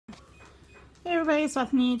Hey everybody, it's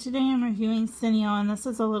Bethany. Today I'm reviewing eSynic, and this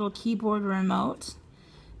is a little keyboard remote.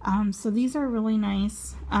 So these are really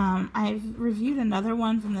nice. I've reviewed another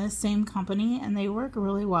one from the same company and they work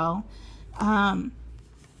really well.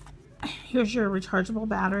 Here's your rechargeable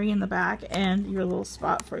battery in the back and your little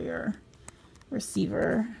spot for your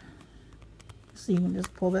receiver. So you can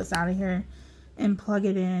just pull this out of here and plug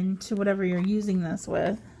it in to whatever you're using this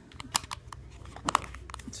with.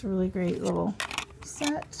 It's a really great little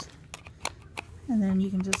set. And then you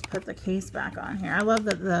can just put the case back on here. I love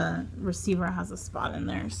that the receiver has a spot in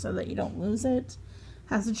there so that you don't lose it.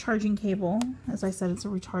 Has a charging cable. As I said, it's a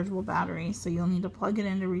rechargeable battery, so you'll need to plug it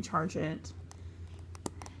in to recharge it.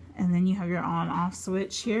 And then you have your on-off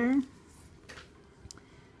switch here.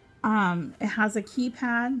 It has a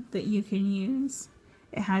keypad that you can use.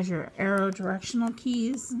 It has your arrow directional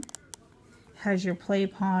keys. It has your play,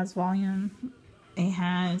 pause, volume. It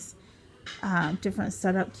has different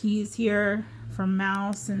setup keys here for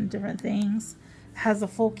mouse and different things. It has a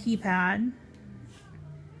full keypad,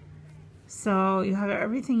 so you have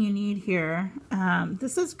everything you need here.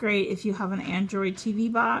 This is great if you have an Android TV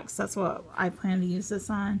box. That's what I plan to use this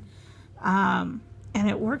on, and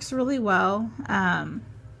it works really well,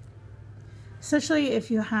 especially if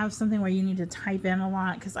you have something where you need to type in a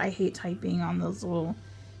lot, because I hate typing on those little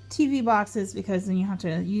TV boxes because then you have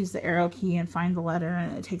to use the arrow key and find the letter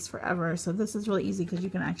and it takes forever. So this is really easy because you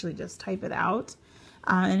can actually just type it out.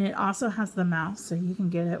 And it also has the mouse, so you can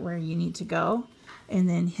get it where you need to go and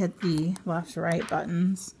then hit the left right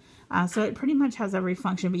buttons. So it pretty much has every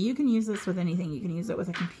function, but you can use this with anything. You can use it with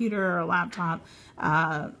a computer or a laptop,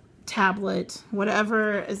 tablet,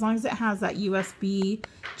 whatever, as long as it has that USB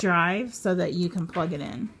drive so that you can plug it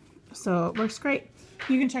in. So it works great.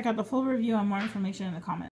 You can check out the full review and more information in the comments.